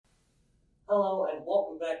Hello and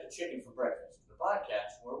welcome back to Chicken for Breakfast, the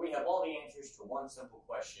podcast where we have all the answers to one simple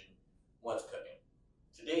question: what's cooking?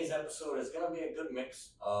 Today's episode is going to be a good mix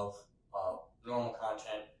of normal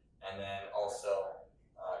content and then also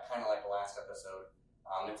kind of like the last episode.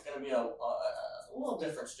 It's going to be a little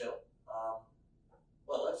different still,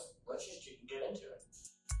 but let's just get into it.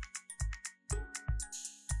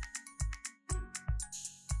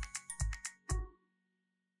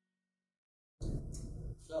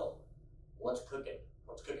 So, what's cooking?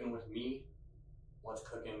 What's cooking with me? What's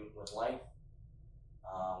cooking with life?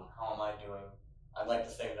 How am I doing? I'd like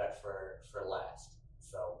to save that for last.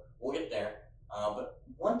 So we'll get there. But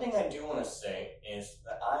one thing I do want to say is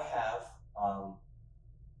that I have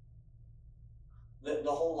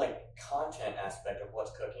the whole like content aspect of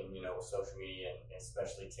what's cooking, with social media and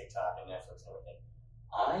especially TikTok and Netflix and everything.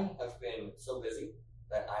 I have been so busy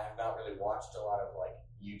that I have not really watched a lot of like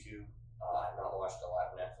YouTube. I've not watched a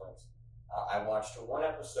lot of Netflix. I watched one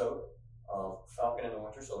episode of Falcon and the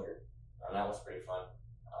Winter Soldier, and that was pretty fun.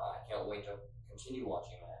 I can't wait to continue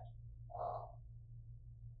watching that.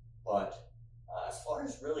 But as far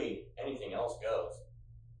as really anything else goes,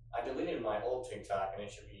 I deleted my old TikTok, and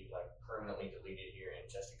it should be like permanently deleted here in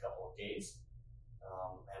just a couple of days.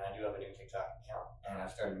 And I do have a new TikTok account, and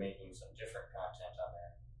I've started making some different content on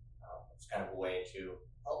there. It's kind of a way to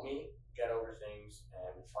help me get over things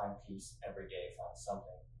and find peace every day, find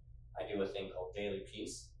something. I do a thing called Daily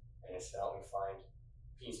Peace, and it's to help me find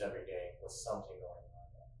peace every day with something going on.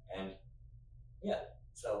 And yeah,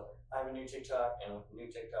 so I have a new TikTok, and with new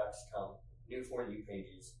TikToks come new For You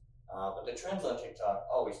pages. But the trends on TikTok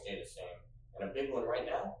always stay the same. And a big one right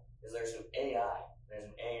now is there's an AI. There's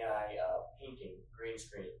an AI painting green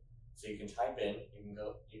screen. So you can type in, you can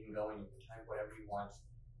go and you can type whatever you want,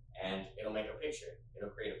 and it'll make a picture.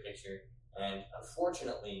 It'll create a picture. And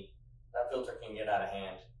unfortunately, that filter can get out of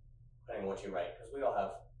hand depending on what you write, because we all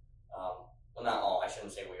have, well, not all. I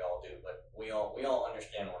shouldn't say we all do, but we all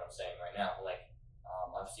understand what I'm saying right now. Like,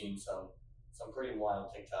 I've seen some pretty wild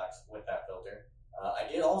TikToks with that filter. I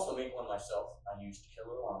did also make one myself. I used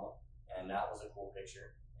Killer Llama, and that was a cool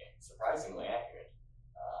picture, surprisingly accurate.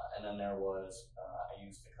 And then there was, I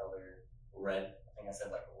used the color red. I think I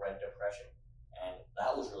said like red depression, and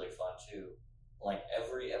that was really fun too. Like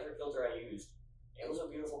every filter I used, it was a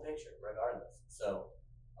beautiful picture regardless. So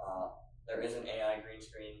there is an AI green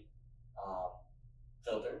screen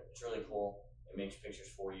filter. It's really cool. It makes pictures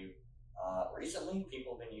for you. Recently,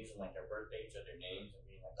 people have been using like their birthdays or their names and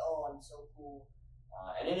being like, "Oh, I'm so cool,"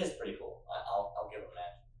 and it is pretty cool. I'll give them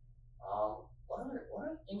that. What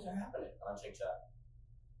other things are happening on TikTok?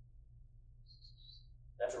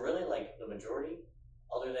 That's really like the majority,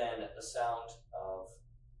 other than the sound of,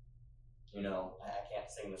 I can't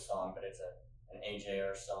sing the song, but it's an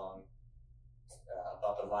AJR song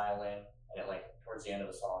about the violin, and it like towards the end of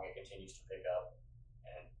the song it continues to pick up,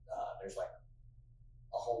 and there's like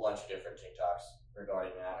a whole bunch of different TikToks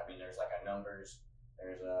regarding that. I mean, there's like a numbers,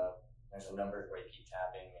 there's a numbers where you keep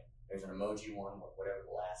tapping, and there's an emoji one with whatever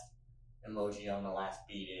the last emoji on the last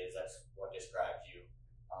beat is. That's what describes you.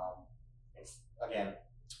 It's again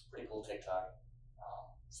pretty cool TikTok.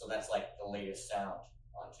 So that's like the latest sound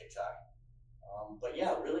on TikTok. But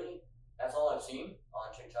yeah, really, that's all I've seen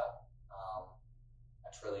on TikTok.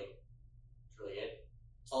 That's really it.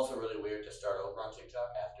 It's also really weird to start over on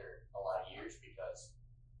TikTok after a lot of years because,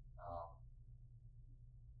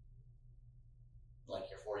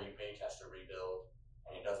 like your For You page has to rebuild,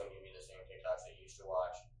 and it doesn't give you the same TikToks that you used to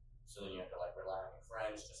watch. So then you have to like rely on your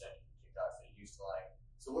friends to send you TikToks that you used to like.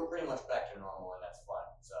 So we're pretty much back to normal, and that's fun.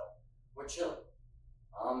 So we're chilling.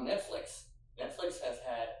 Netflix has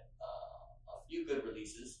had a few good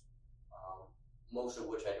releases, most of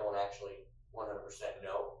which I don't actually 100%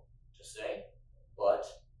 know to say. But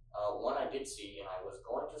one I did see, and I was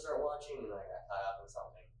going to start watching, and I got caught up in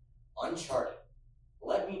something. Uncharted.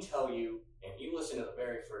 Let me tell you, if you listen to the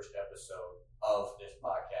very first episode of this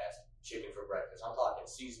podcast, Chicken for Breakfast, I'm talking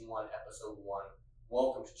season 1, episode 1.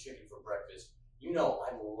 Welcome to Chicken for Breakfast. You know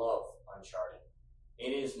I love Uncharted.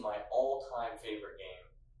 It is my all-time favorite game.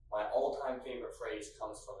 My all-time favorite phrase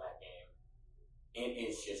comes from that game. It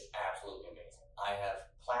is just absolutely amazing. I have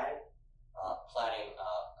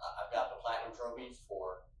I've got the platinum trophies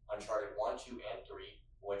for Uncharted 1, 2, and 3,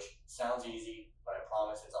 which sounds easy, but I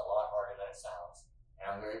promise it's a lot harder than it sounds. And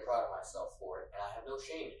I'm very proud of myself for it, and I have no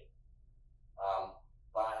shame in it.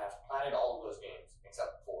 But I have platted all of those games,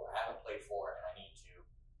 except 4. I haven't played 4, and I need to,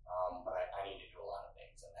 but I need to do a lot of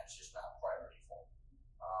things, and that's just not a priority for me.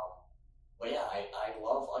 But yeah, I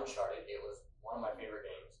love Uncharted. It was one of my favorite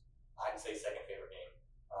games. I'd say second favorite game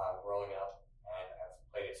growing up, and I've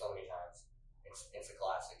played it so many times. It's a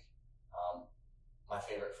classic.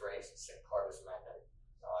 favorite phrase, sic parvis magna,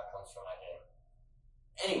 comes from that game.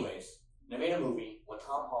 Anyways, they made a movie with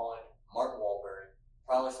Tom Holland, Mark Wahlberg,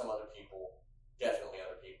 probably some other people, definitely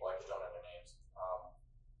other people, I just don't know their names.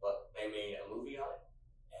 But they made a movie on it,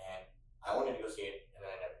 and I wanted to go see it, and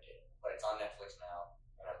then I never did. But it's on Netflix now,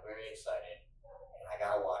 and I'm very excited, and I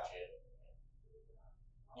gotta watch it.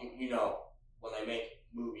 You know, when they make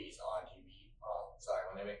movies on TV,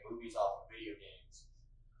 when they make movies off of video games,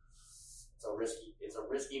 it's a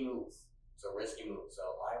risky move. It's a risky move.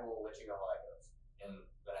 So I will let you know how that goes in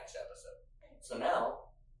the next episode. So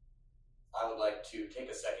now, I would like to take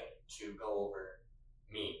a second to go over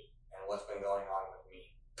me and what's been going on with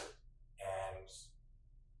me. And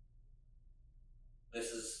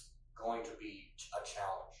this is going to be a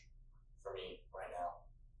challenge for me right now.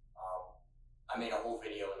 I made a whole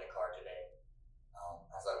video in the car today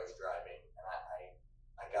as I was driving, and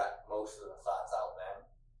I got most of the thoughts out then,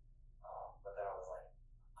 but then I was like,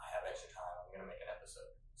 I have extra time, I'm going to make an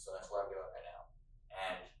episode. So that's what I'm doing right now.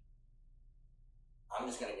 And I'm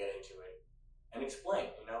just going to get into it and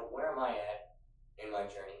explain, where am I at in my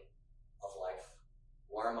journey of life?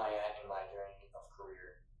 Where am I at in my journey of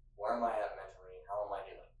career? Where am I at mentally? How am I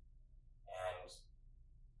doing? And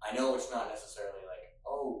I know it's not necessarily like,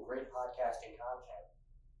 oh, great podcasting content,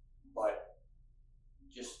 but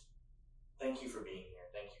just thank you for being here.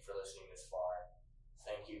 Thank you for listening this far.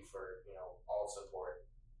 Thank you for, all the support.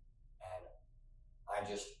 And I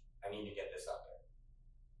need to get this out there.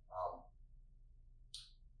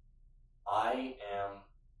 I am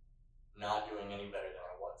not doing any better than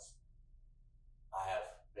I was. I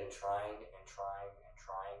have been trying and trying and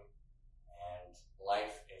trying, and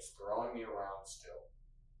life is throwing me around still.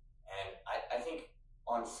 And I think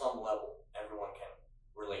on some level, everyone can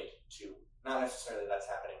relate to, not necessarily that's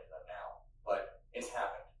happening to them now, but it's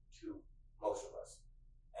happened to most of us.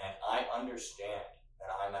 And I understand that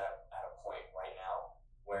I'm at a point right now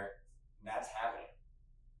where that's happening.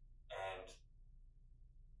 And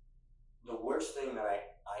the worst thing that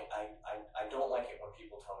I don't like it when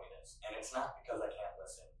people tell me this, and it's not because I can't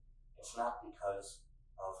listen. It's not because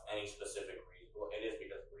of any specific reason. Well, it is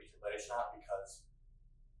because of reason, but it's not because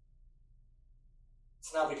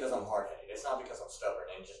I'm hard-headed. It's not because I'm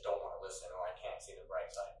stubborn and just don't want to listen or I can't see the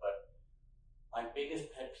bright side. But my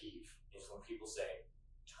biggest pet peeve is when people say,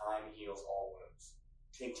 time heals all wounds.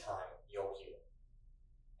 Take time, you'll heal.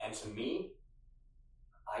 And to me,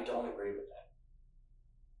 I don't agree with that.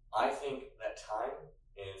 I think that time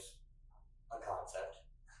is a concept,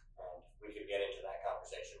 and we could get into that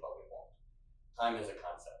conversation, but we won't. Time is a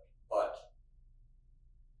concept, but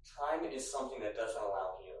time is something that doesn't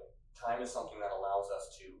allow healing. Time is something that allows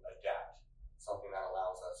us to adapt, something that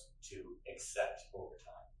allows us to accept over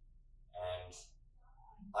time. And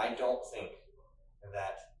I don't think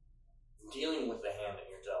that dealing with the hand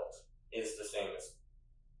that you're dealt is the same as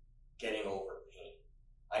getting over pain.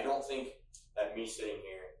 I don't think that me sitting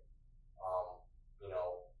here,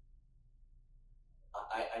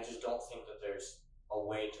 I just don't think that there's a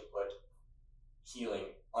way to put healing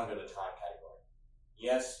under the time category.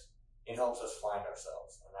 Yes, it helps us find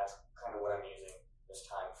ourselves, and that's kind of what I'm using this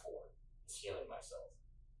time for, is healing myself,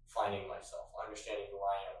 finding myself, understanding who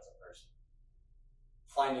I am as a person,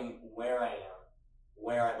 finding where I am,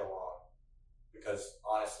 where I belong, because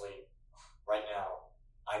honestly, right now,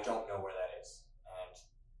 I don't know where that is, and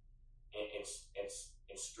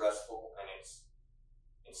it's stressful, and it's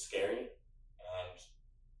scary, and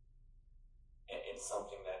it's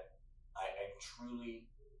something that I truly,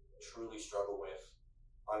 truly struggle with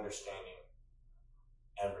understanding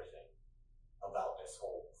everything about this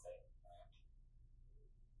whole thing. And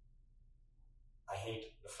I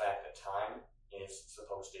hate the fact that time is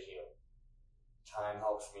supposed to heal. Time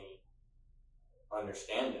helps me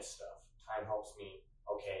understand this stuff. Time helps me,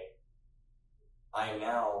 okay, I am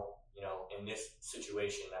now, in this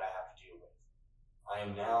situation that I have to deal with. I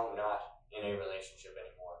am now not in a relationship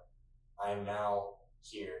anymore. I am now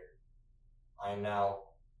here. I am now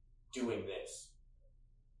doing this.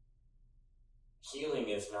 Healing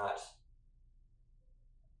is not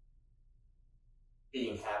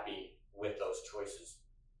being happy with those choices.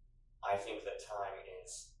 I think that time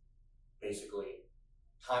is basically,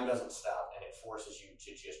 time doesn't stop, and it forces you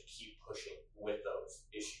to just keep pushing with those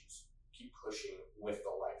issues, keep pushing with the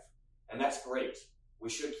life. And that's great. We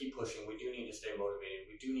should keep pushing. We do need to stay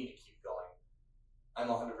motivated. We do need to keep going.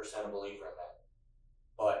 I'm 100% a believer in that.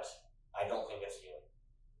 But I don't think it's healing.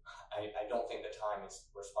 I don't think that time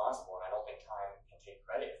is responsible, and I don't think time can take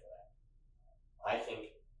credit for that. I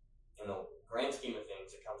think in the grand scheme of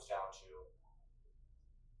things, it comes down to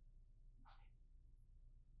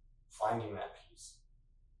finding that peace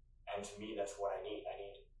and And to me, that's what I need.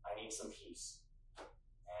 I need some peace,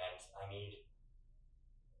 and I need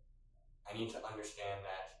to understand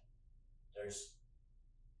that there's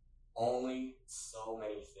only so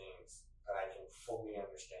many things that I can fully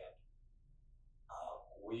understand.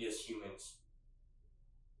 We as humans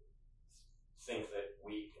think that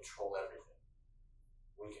we control everything.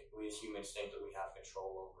 We as humans think that we have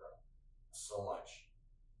control over so much.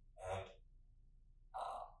 And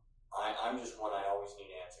I'm just one, I always need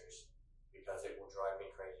answers, because it will drive me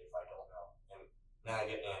crazy if I don't know. And now I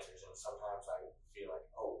get answers, and sometimes I feel like,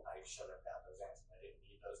 oh, I shouldn't have got those answers. I didn't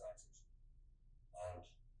need those answers. And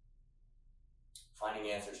finding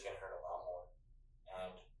answers can hurt a lot more.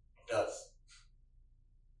 And it does.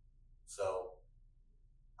 So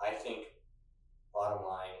I think bottom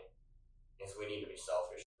line is we need to be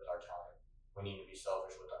selfish with our time. We need to be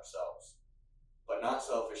selfish with ourselves. But not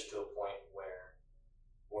selfish to a point where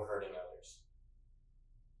we're hurting others.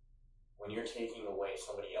 When you're taking away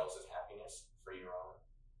somebody else's happiness for your own,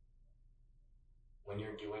 when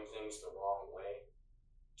you're doing things the wrong way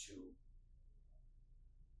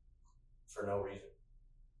for no reason,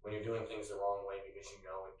 when you're doing things the wrong way because you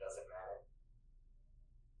know it doesn't matter,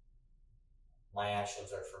 my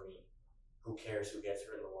actions are for me. Who cares who gets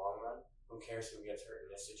hurt in the long run? Who cares who gets hurt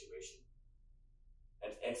in this situation?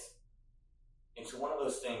 And it's one of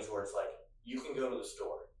those things where it's like, you can go to the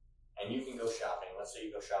store and you can go shopping. Let's say you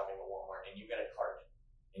go shopping at Walmart and you get a cart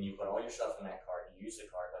and you put all your stuff in that cart. You use the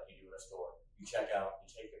cart like you do at a store. You check out, you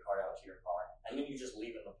take the cart out to your car, and then you just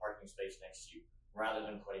leave it in the parking space next to you rather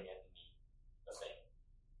than putting it in the thing.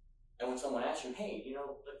 And when someone asks you, hey,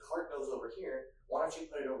 the cart goes over here, why don't you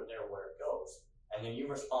put it over there where it goes? And then you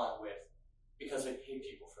respond with, because they pay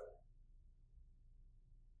people for that.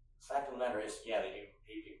 The fact of the matter is, yeah, they do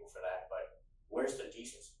pay people for that, but where's the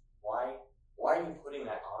decency? Why are you putting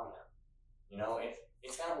that on them?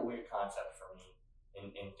 It's kind of a weird concept for me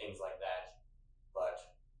in things like that, but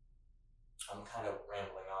I'm kind of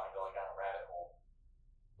rambling on and going down a rabbit hole.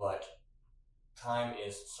 But time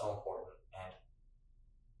is so important, and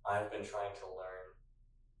I've been trying to learn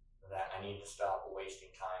that I need to stop wasting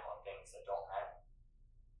time on things that don't matter.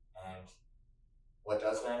 And what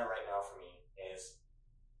does matter right now for me is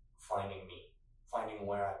finding me, finding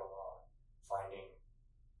where I belong, finding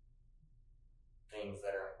things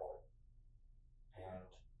that are important. And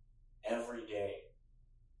every day,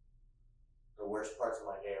 the worst parts of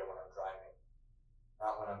my day are when I'm driving,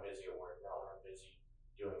 not when I'm busy at work, not when I'm busy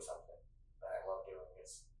doing something that I love doing.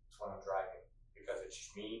 It's when I'm driving, because it's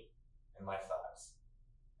just me and my thoughts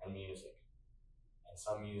and music. And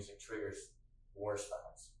some music triggers worse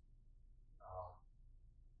thoughts.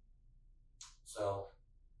 So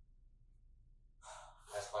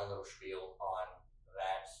that's my little spiel on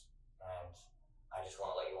that, and I just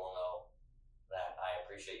want to let you all know that I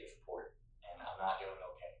appreciate your support, and I'm not doing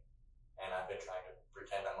okay. And I've been trying to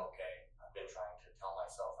pretend I'm okay. I've been trying to tell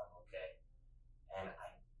myself I'm okay. And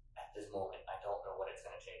at this moment, I don't know what it's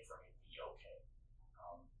going to take for me to be okay.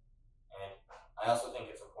 And I also think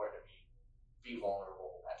it's important to be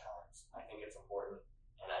vulnerable at times. I think it's important,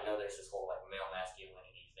 and I know there's this whole male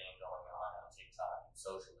masculinity thing going on TikTok and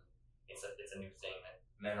socially. It's a new thing that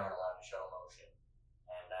men aren't allowed to show emotion,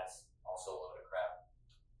 and that's also a load of crap.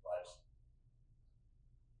 But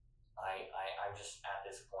I'm just at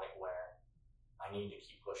this point where I need to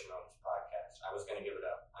keep pushing on this podcast. I was going to give it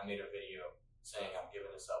up. I made a video saying I'm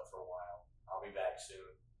giving this up for a while. I'll be back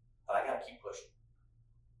soon, but I got to keep pushing.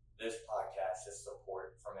 This podcast is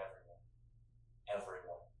support from everyone.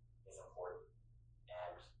 Everyone is important,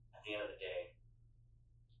 and at the end of the day,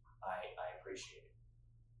 I appreciate it.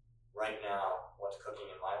 Right now, what's cooking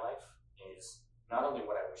in my life is not only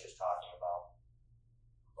what I was just talking about,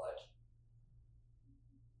 but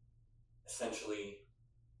essentially,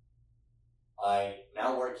 I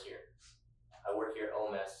now work here. I work here at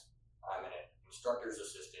OMS. I'm an instructor's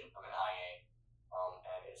assistant. I'm an IA,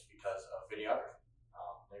 and it's because of videography.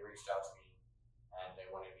 They reached out to me, and they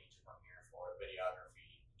wanted me to come here for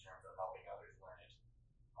videography in terms of helping others learn it,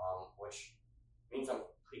 which means I'm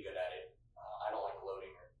pretty good at it. I don't like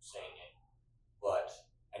loading or saying it, but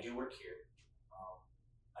I do work here.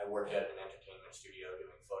 I work at an entertainment studio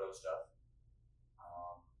doing photo stuff.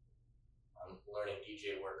 I'm learning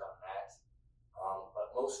DJ work on that.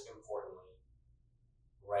 But most importantly,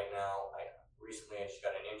 right now, I just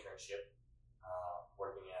got an internship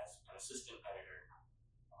working as an assistant editor,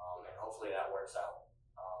 and hopefully that works out.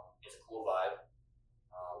 It's a cool vibe.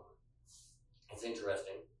 It's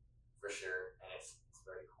interesting, for sure, and it's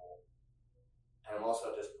very cool. And I'm also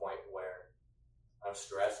at this point where I'm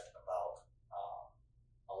stressed about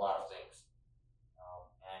a lot of things.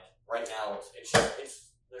 And right now,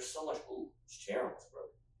 there's so so much, this chair almost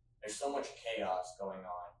broke. There's so much chaos going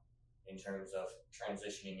on in terms of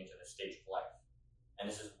transitioning into the stage of life. And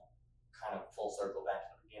this is kind of full circle back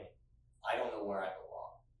to the beginning. I don't know where I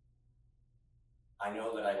belong. I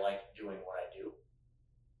know that I like doing what I do,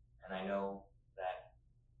 and I know that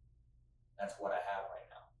that's what I have right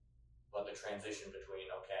now. But the transition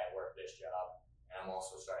between, okay, I work this job, and I'm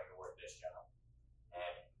also starting to work this job,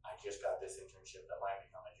 and I just got this internship that might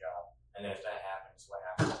become a job, and then if that happens, what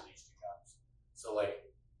happens to these two jobs? So like,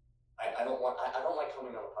 I don't like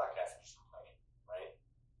coming on the podcast and just complaining, right?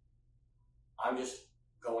 I'm just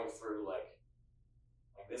going through like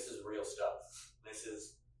this is real stuff. This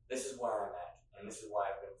is where I'm at, and this is why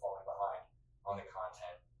I've been falling behind on the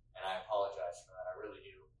content, and I apologize for that. I really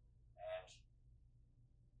do, and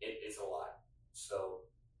it's a lot. So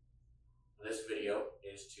this video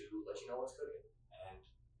is to let you know what's cooking, and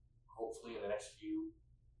hopefully in the next few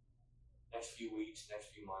weeks,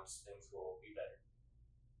 next few months, things will be better.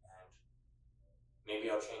 And maybe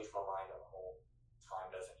I'll change my mind on the whole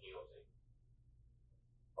time doesn't heal thing.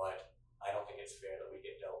 But I don't think it's fair that we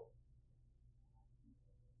get dealt.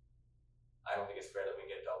 I don't think it's fair that we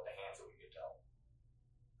get dealt the hands that we get dealt.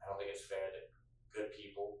 I don't think it's fair that good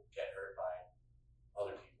people get hurt by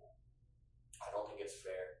other people. I don't think it's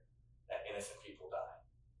fair that innocent people die.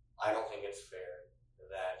 I don't think it's fair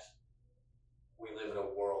that we live in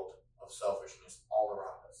a world of selfishness all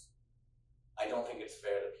around us. I don't think it's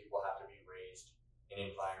fair that people have to be raised in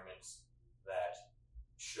environments that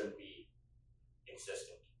shouldn't be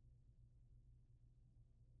existent.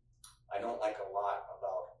 I don't like a lot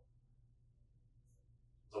about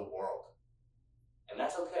the world. And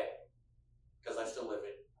that's okay, because I still live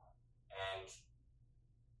it, and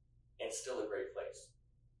it's still a great place.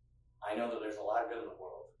 I know that there's a lot of good in the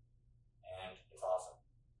world, and it's awesome.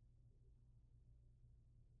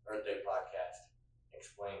 Earth Day Podcast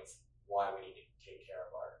explains why we need to take care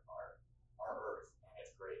of our Earth, and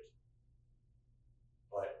it's great.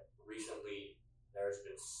 But recently, there's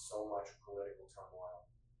been so much political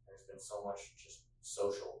turmoil. There's been so much just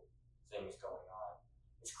social things going on.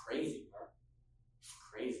 It's crazy, man. It's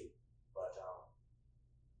crazy. But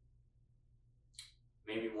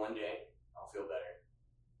maybe one day I'll feel better.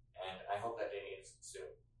 And I hope that day is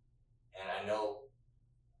soon. And I know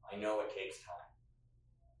it takes time.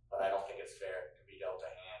 But I don't think it's fair to be dealt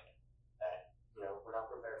a hand that, we're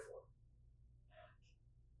not prepared for. And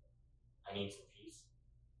I need some peace.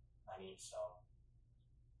 I need some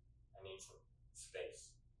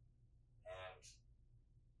space. And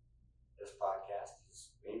this podcast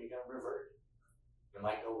is maybe going to revert. It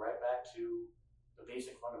might go right back to the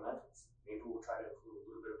basic fundamentals. Maybe we'll try to include a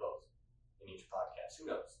little bit of both in each podcast. Who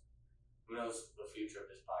knows? Who knows the future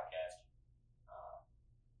of this podcast?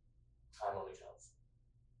 Time only tells.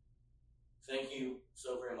 Thank you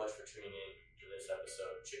so very much for tuning in to this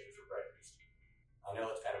episode of Chicken for Breakfast. I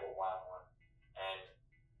know it's kind of a wild one, and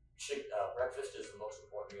breakfast is the most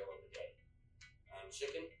important meal of the day, and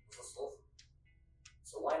chicken is a soul food.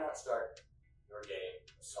 So why not start your day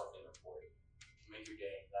with something important to make your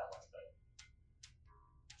day that much better?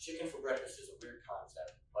 Chicken for breakfast is a weird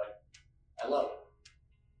concept, but I love it,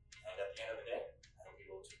 and at the end of the day, I hope you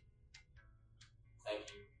will too.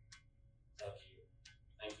 Thank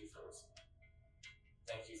you for listening.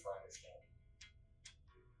 Thank you for understanding.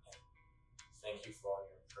 Thank you for all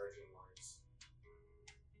your encouraging words.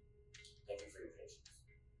 Thank you for your patience.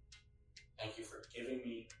 Thank you for giving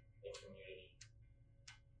me